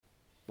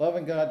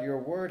Loving God, your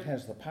word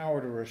has the power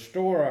to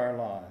restore our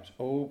lives.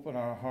 Open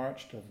our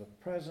hearts to the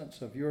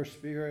presence of your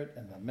Spirit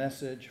and the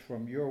message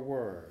from your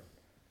word.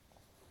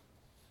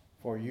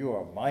 For you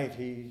are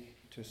mighty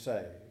to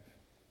save.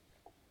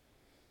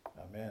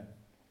 Amen.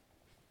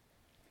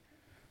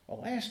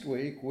 Well, last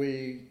week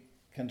we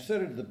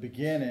considered the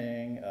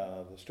beginning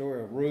of the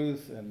story of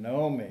Ruth and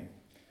Naomi.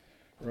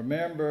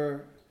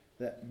 Remember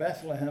that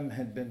Bethlehem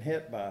had been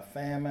hit by a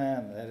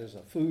famine, that is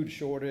a food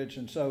shortage,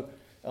 and so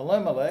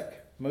Elimelech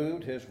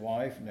moved his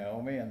wife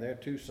Naomi and their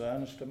 2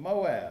 sons to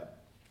Moab,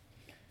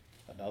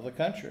 another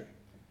country.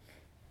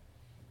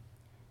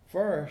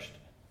 First,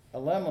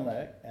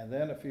 Elimelech, and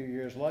then a few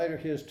years later,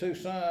 his 2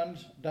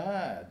 sons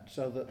died,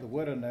 so that the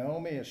widow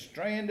Naomi is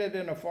stranded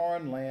in a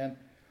foreign land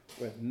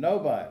with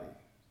nobody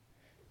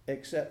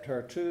except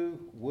her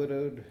 2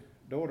 widowed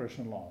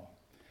daughters-in-law.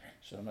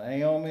 So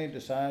Naomi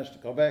decides to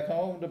go back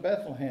home to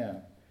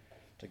Bethlehem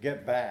to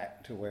get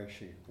back to where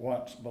she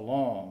once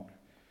belonged.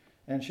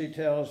 And she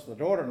tells the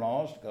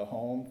daughter-in-laws to go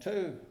home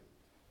too.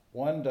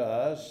 One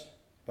does,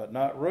 but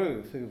not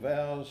Ruth, who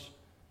vows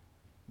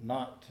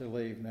not to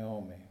leave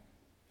Naomi.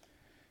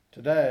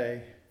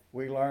 Today,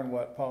 we learn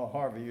what Paul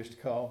Harvey used to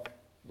call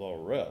the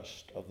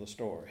rest of the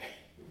story.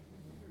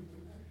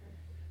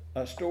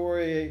 A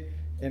story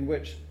in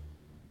which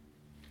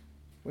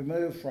we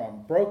move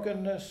from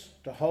brokenness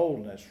to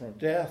wholeness, from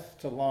death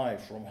to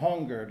life, from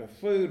hunger to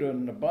food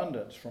and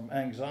abundance, from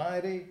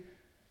anxiety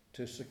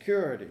to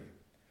security,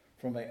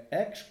 from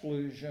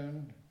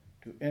exclusion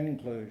to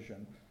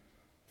inclusion,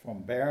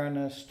 from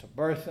barrenness to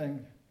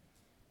birthing,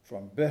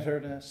 from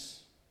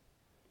bitterness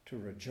to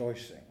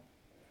rejoicing.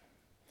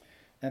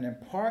 An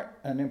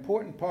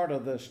important part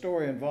of the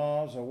story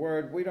involves a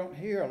word we don't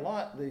hear a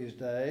lot these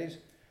days,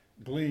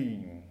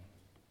 glean.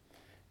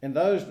 In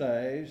those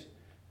days,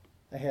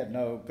 they had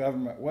no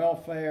government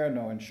welfare,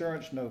 no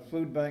insurance, no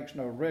food banks,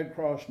 no Red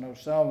Cross, no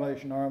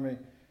Salvation Army,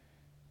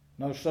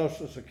 no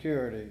Social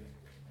Security,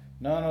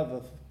 none of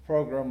the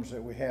programs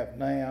that we have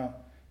now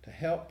to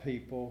help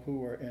people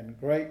who are in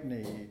great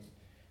need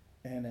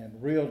and in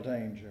real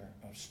danger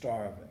of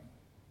starving.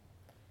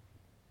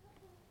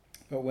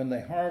 But when they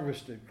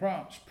harvested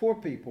crops, poor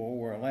people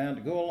were allowed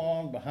to go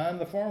along behind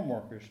the farm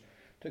workers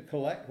to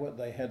collect what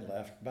they had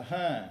left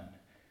behind.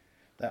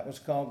 That was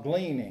called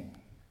gleaning.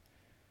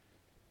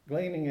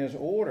 Gleaning is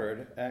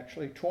ordered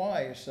actually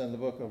twice in the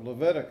book of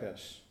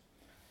Leviticus.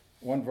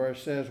 One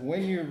verse says,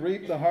 "When you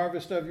reap the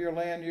harvest of your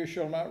land, you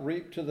shall not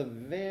reap to the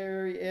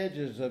very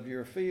edges of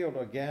your field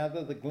or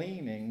gather the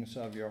gleanings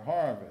of your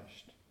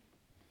harvest,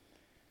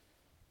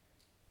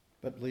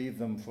 but leave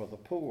them for the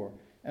poor."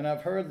 And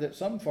I've heard that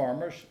some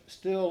farmers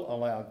still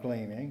allow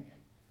gleaning,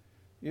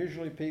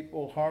 usually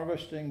people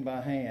harvesting by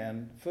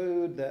hand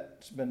food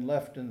that's been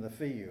left in the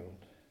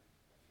field.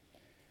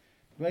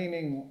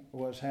 Gleaning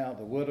was how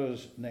the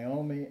widows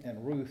Naomi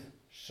and Ruth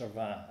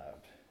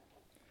survived.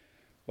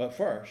 But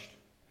first,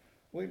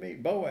 we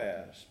meet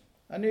Boaz,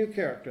 a new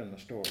character in the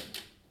story.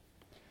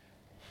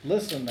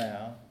 Listen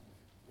now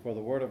for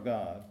the word of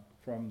God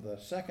from the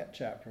 2nd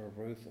chapter of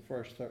Ruth, the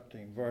first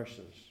 13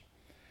 verses.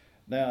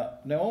 Now,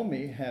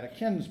 Naomi had a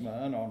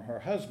kinsman on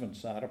her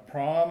husband's side, a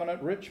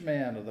prominent rich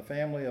man of the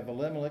family of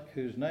Elimelech,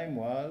 whose name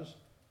was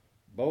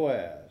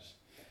Boaz.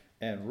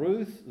 And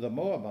Ruth the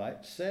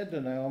Moabite said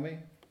to Naomi,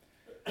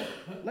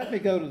 "Let me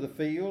go to the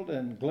field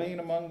and glean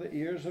among the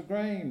ears of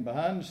grain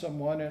behind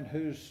someone in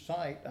whose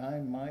sight I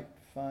might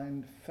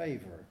find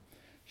favor."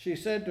 She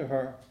said to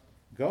her,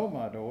 "Go,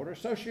 my daughter."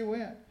 So she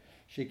went.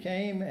 She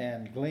came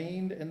and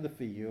gleaned in the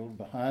field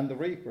behind the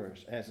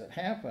reapers. As it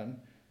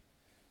happened,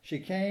 she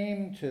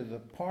came to the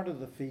part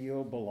of the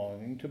field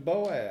belonging to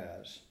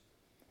Boaz,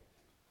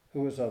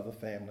 who was of the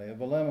family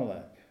of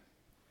Elimelech.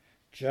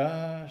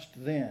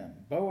 Just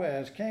then,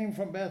 Boaz came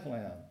from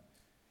Bethlehem.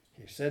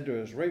 He said to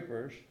his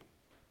reapers,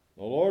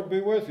 "The Lord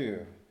be with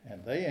you."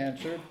 And they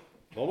answered,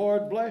 "The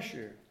Lord bless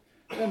you."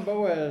 Then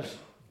Boaz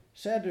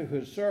said to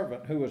his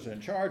servant who was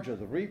in charge of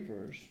the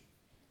reapers,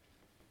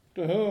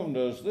 "To whom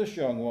does this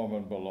young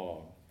woman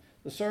belong?"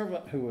 The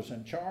servant who was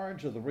in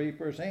charge of the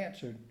reapers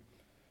answered,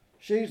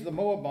 "She's the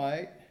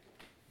Moabite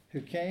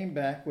who came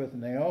back with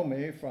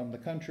Naomi from the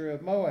country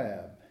of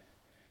Moab.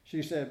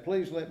 She said,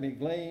 'Please let me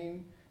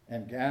glean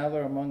and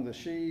gather among the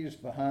sheaves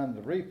behind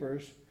the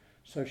reapers.'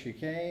 So she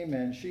came,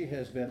 and she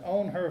has been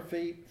on her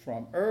feet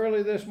from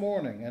early this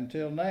morning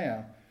until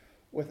now,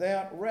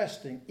 without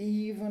resting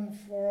even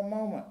for a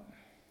moment."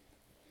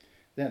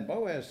 Then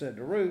Boaz said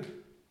to Ruth,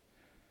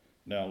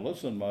 "Now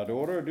listen, my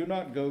daughter, do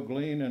not go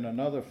glean in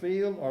another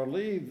field or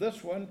leave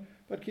this one,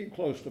 but keep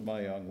close to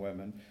my young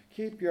women.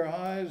 Keep your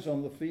eyes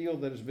on the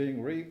field that is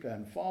being reaped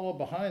and follow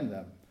behind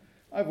them.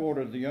 I've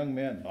ordered the young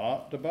men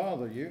not to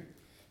bother you.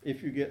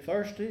 If you get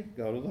thirsty,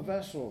 go to the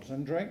vessels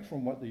and drink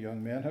from what the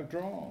young men have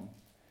drawn."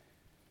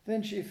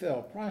 Then she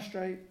fell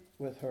prostrate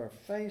with her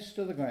face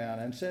to the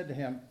ground and said to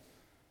him,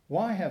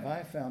 "Why have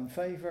I found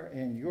favor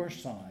in your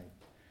sight,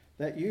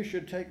 that you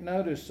should take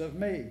notice of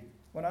me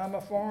when I'm a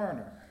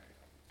foreigner?"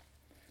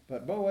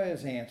 But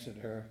Boaz answered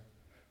her,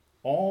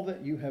 All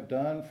that you have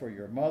done for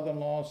your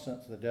mother-in-law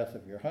since the death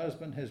of your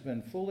husband has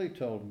been fully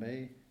told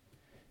me,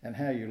 and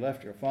how you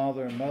left your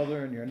father and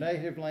mother and your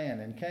native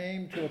land and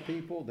came to a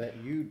people that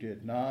you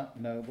did not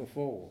know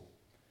before.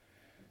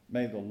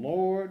 May the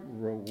Lord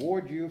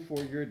reward you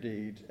for your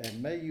deeds,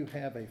 and may you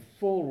have a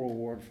full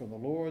reward from the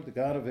Lord, the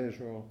God of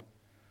Israel,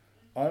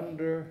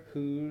 under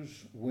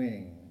whose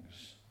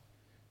wings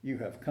you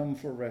have come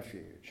for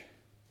refuge.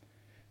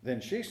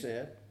 Then she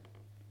said,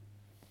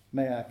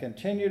 may I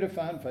continue to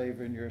find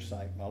favor in your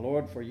sight, my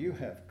Lord, for you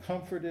have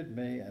comforted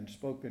me and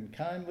spoken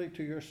kindly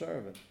to your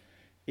servant,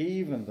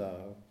 even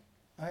though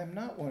I am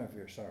not one of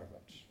your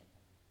servants.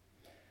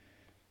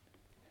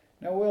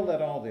 Now, we'll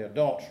let all the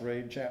adults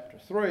read chapter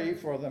 3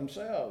 for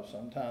themselves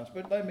sometimes,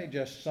 but let me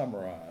just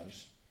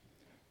summarize.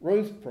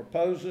 Ruth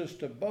proposes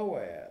to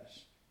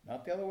Boaz,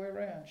 not the other way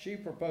around. She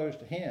proposed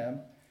to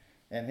him,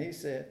 and he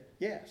said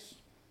yes.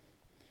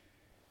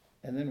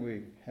 And then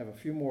we have a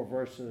few more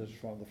verses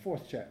from the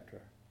 4th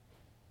chapter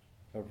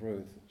of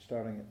Ruth,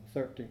 starting at the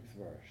 13th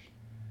verse.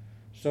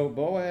 So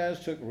Boaz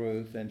took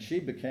Ruth, and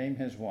she became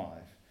his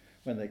wife.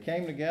 When they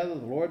came together,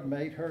 the Lord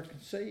made her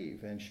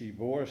conceive, and she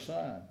bore a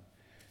son.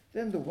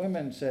 Then the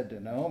women said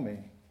to Naomi,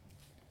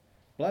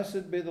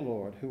 blessed be the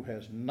Lord, who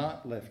has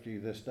not left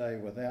you this day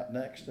without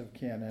next of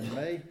kin, and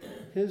may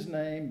his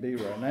name be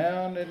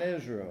renowned in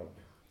Israel.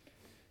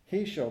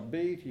 He shall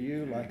be to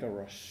you like a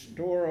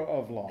restorer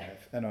of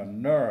life and a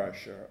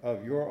nourisher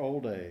of your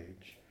old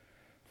age.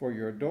 For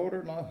your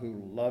daughter-in-law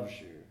who loves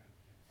you,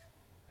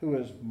 who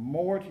is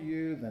more to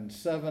you than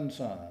 7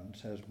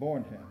 sons, has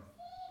borne him.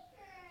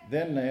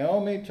 Then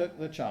Naomi took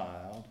the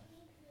child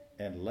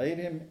and laid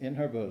him in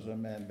her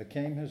bosom and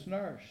became his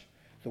nurse.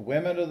 The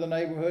women of the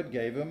neighborhood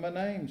gave him a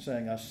name,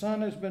 saying, a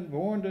son has been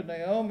born to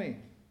Naomi.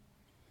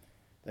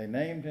 They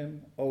named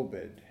him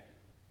Obed.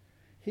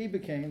 He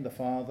became the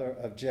father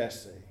of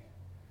Jesse,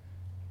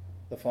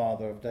 the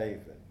father of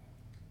David.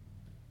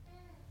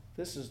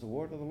 This is the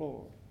word of the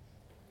Lord.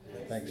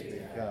 Thanks be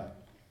to God.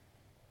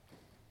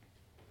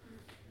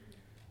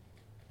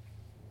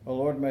 O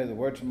Lord, may the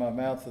words of my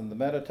mouth and the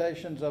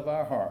meditations of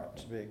our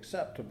hearts be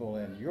acceptable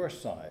in your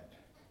sight,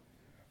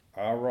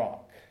 our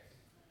rock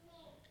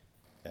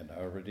and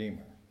our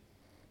Redeemer.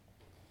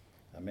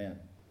 Amen.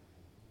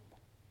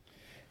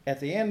 At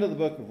the end of the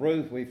book of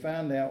Ruth, we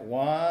find out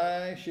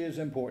why she is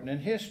important in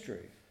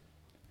history.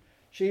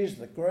 She's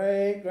the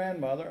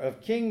great-grandmother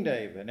of King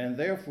David, and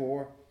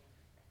therefore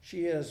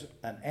she is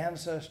an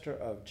ancestor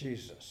of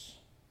Jesus.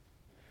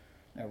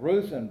 Now,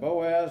 Ruth and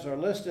Boaz are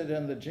listed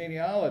in the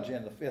genealogy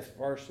in the 5th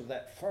verse of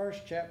that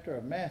 1st chapter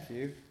of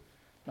Matthew,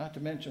 not to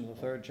mention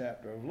the 3rd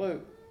chapter of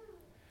Luke.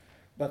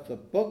 But the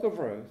book of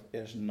Ruth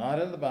is not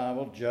in the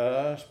Bible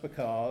just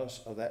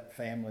because of that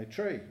family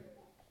tree.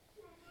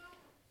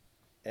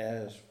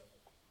 As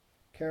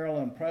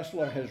Carolyn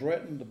Pressler has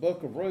written, the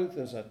book of Ruth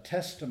is a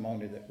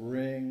testimony that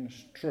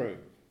rings true.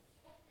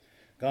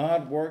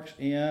 God works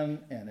in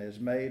and is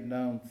made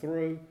known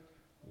through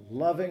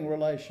loving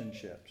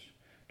relationships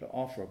to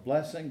offer a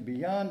blessing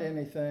beyond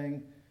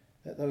anything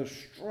that those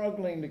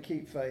struggling to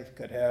keep faith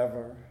could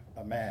ever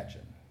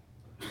imagine.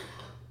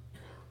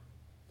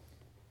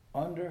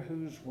 Under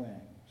whose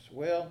wings?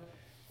 Well,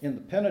 in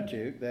the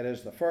Pentateuch, that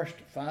is the first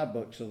 5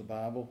 books of the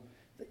Bible,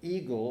 the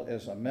eagle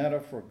is a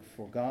metaphor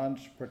for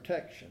God's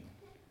protection,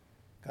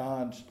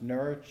 God's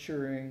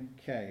nurturing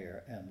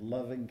care and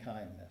loving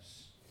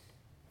kindness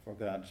for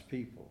God's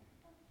people.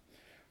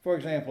 For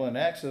example, in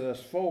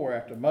Exodus 4,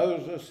 after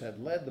Moses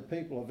had led the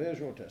people of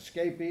Israel to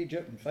escape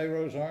Egypt and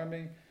Pharaoh's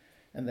army,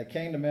 and they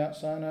came to Mount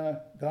Sinai,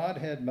 God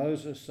had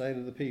Moses say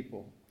to the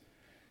people,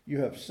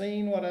 you have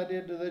seen what I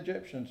did to the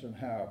Egyptians and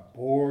how I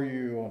bore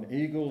you on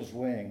eagle's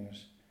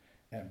wings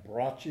and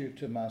brought you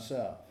to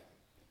myself.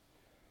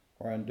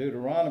 Or in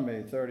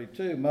Deuteronomy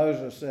 32,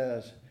 Moses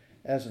says,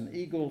 as an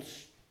eagle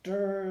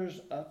stirs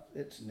up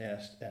its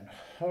nest and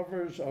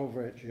hovers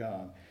over its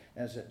young,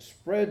 as it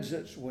spreads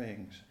its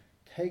wings,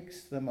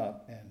 takes them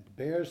up and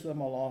bears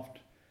them aloft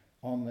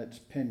on its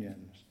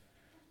pinions.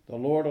 The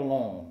Lord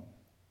alone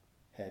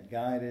had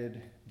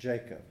guided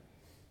Jacob.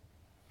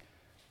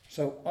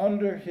 So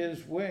under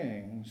his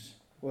wings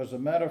was a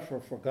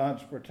metaphor for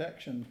God's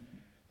protection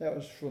that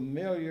was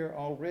familiar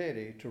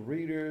already to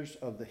readers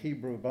of the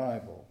Hebrew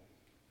Bible.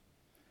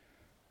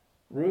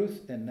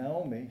 Ruth and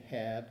Naomi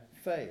had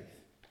faith,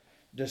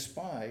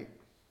 despite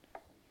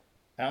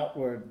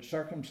outward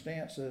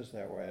circumstances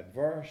that were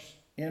adverse,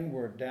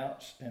 inward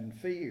doubts and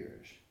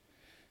fears.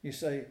 You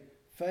see,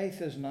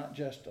 faith is not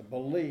just a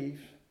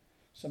belief,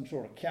 some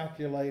sort of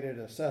calculated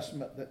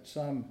assessment that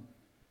some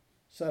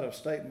set of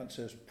statements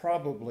is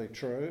probably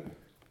true.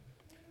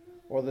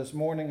 Or this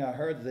morning I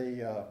heard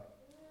the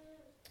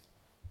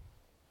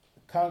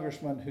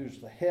congressman who's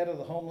the head of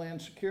the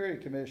Homeland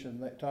Security Commission,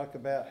 they talk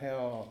about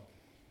how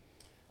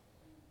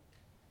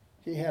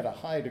he had a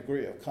high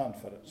degree of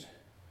confidence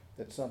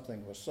that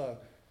something was so.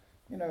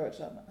 You know,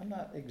 I'm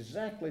not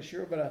exactly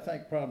sure, but I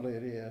think probably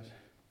it is.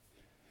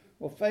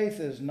 Well, faith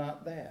is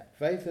not that.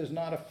 Faith is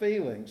not a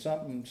feeling,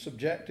 something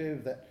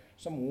subjective, that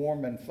some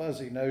warm and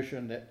fuzzy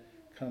notion that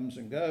comes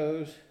and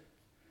goes.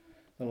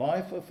 The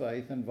life of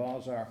faith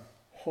involves our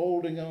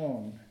holding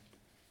on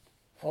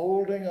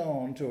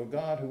to a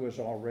God who is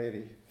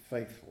already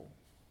faithful.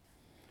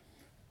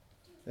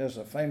 There's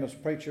a famous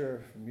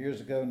preacher from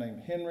years ago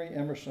named Henry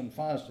Emerson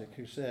Fosdick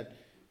who said,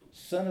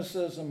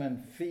 "Cynicism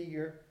and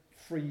fear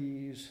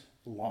freeze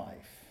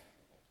life.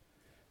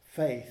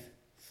 Faith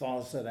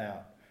thaws it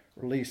out,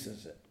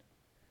 releases it,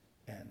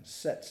 and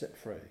sets it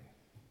free."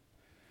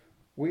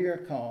 We are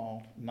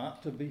called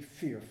not to be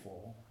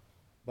fearful,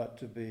 but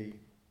to be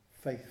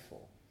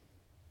faithful.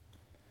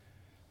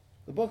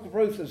 The book of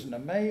Ruth is an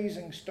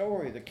amazing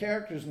story. The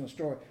characters in the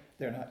story,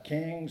 they're not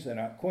kings, they're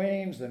not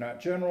queens, they're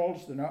not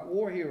generals, they're not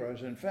war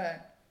heroes. In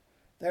fact,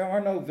 there are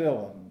no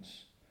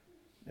villains.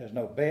 There's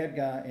no bad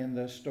guy in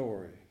this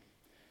story.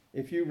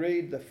 If you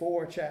read the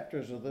 4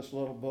 chapters of this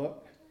little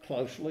book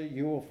closely,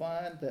 you will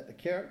find that the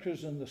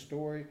characters in the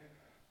story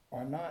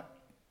are not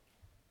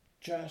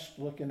just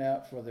looking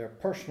out for their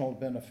personal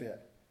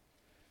benefit.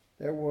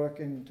 They're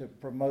working to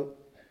promote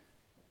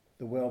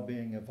the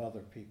well-being of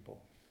other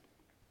people.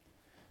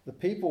 The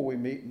people we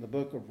meet in the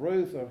book of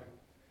Ruth are,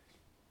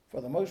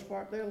 for the most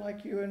part, they're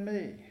like you and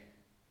me.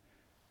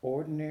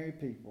 Ordinary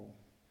people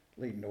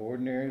leading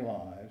ordinary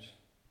lives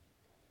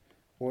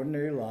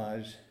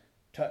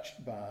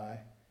touched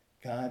by,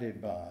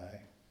 guided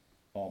by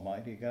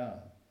Almighty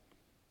God.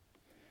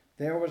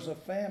 There was a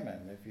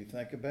famine, if you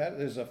think about it.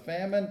 There's a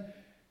famine,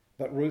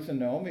 but Ruth and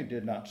Naomi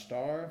did not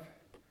starve.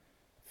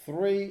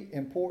 3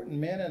 important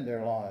men in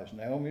their lives,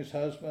 Naomi's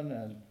husband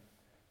and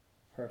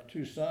her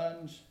 2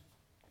 sons,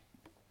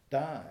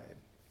 died.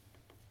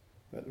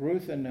 But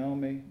Ruth and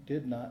Naomi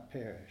did not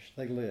perish.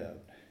 They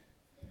lived.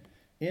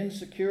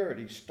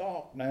 Insecurity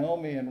stalked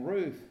Naomi and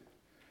Ruth,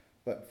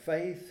 but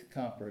faith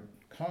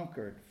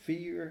conquered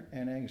fear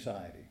and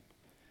anxiety.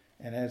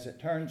 And as it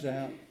turns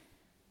out,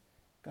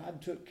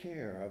 God took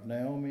care of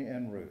Naomi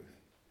and Ruth.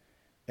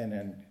 And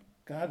in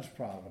God's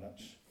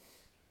providence,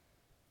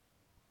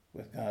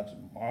 with God's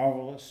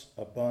marvelous,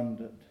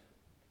 abundant,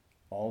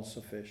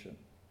 all-sufficient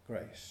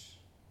grace,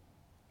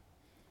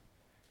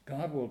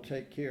 God will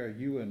take care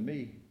of you and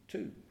me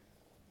too.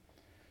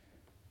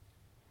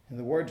 In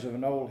the words of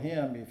an old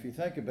hymn, if you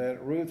think about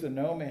it, Ruth and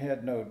Naomi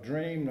had no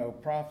dream, no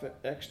prophet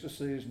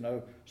ecstasies,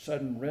 no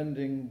sudden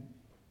rending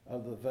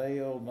of the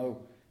veil,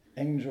 no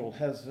angel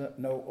hesitant,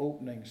 no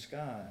opening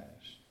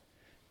skies.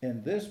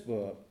 In this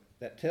book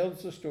that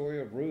tells the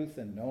story of Ruth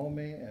and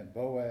Naomi and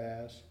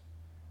Boaz,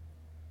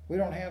 we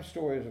don't have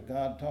stories of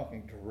God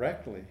talking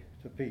directly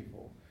to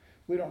people.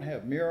 We don't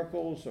have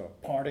miracles or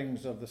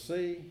partings of the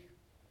sea.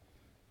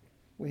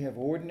 We have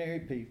ordinary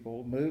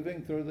people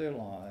moving through their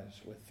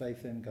lives with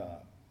faith in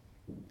God,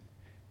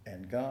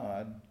 and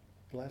God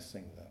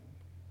blessing them.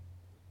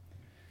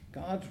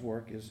 God's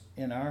work is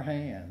in our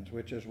hands,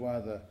 which is why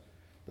the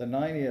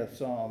 90th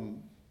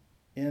Psalm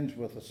ends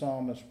with the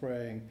psalmist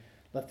praying,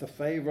 "Let the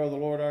favor of the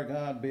Lord our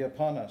God be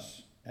upon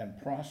us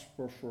and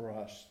prosper for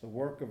us the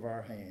work of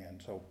our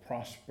hands." Oh,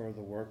 prosper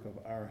the work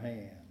of our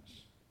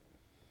hands.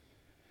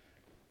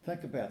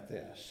 Think about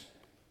this.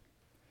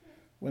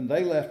 When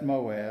they left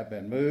Moab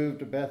and moved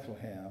to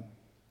Bethlehem,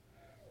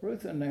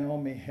 Ruth and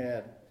Naomi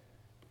had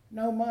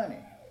no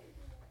money,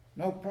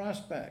 no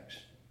prospects,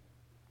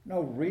 no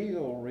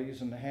real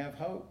reason to have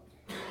hope.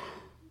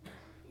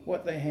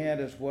 What they had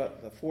is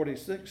what the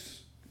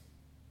 46th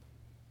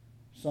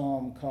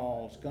Psalm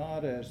calls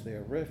God as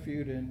their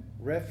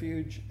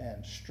refuge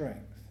and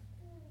strength,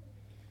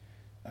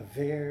 a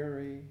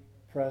very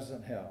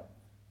present help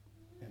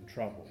in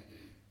trouble.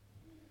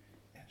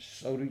 And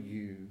so do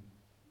you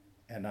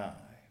and I.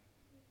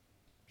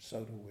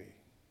 So do we.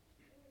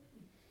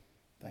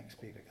 Thanks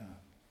be to God.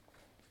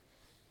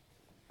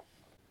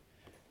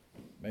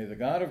 May the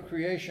God of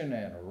creation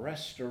and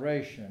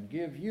restoration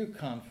give you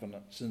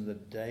confidence in the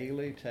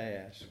daily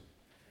tasks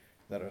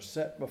that are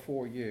set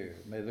before you.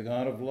 May the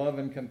God of love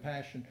and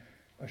compassion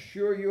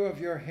assure you of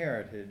your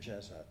heritage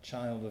as a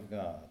child of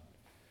God.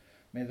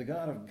 May the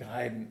God of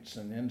guidance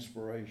and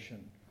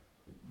inspiration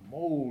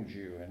mold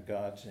you in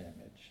God's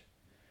image.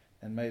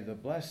 And may the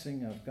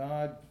blessing of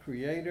God,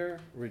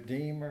 Creator,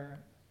 Redeemer,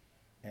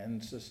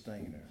 and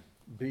Sustainer,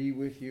 be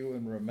with you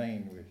and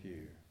remain with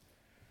you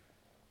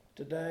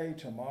today,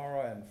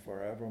 tomorrow, and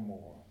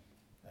forevermore.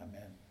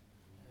 Amen.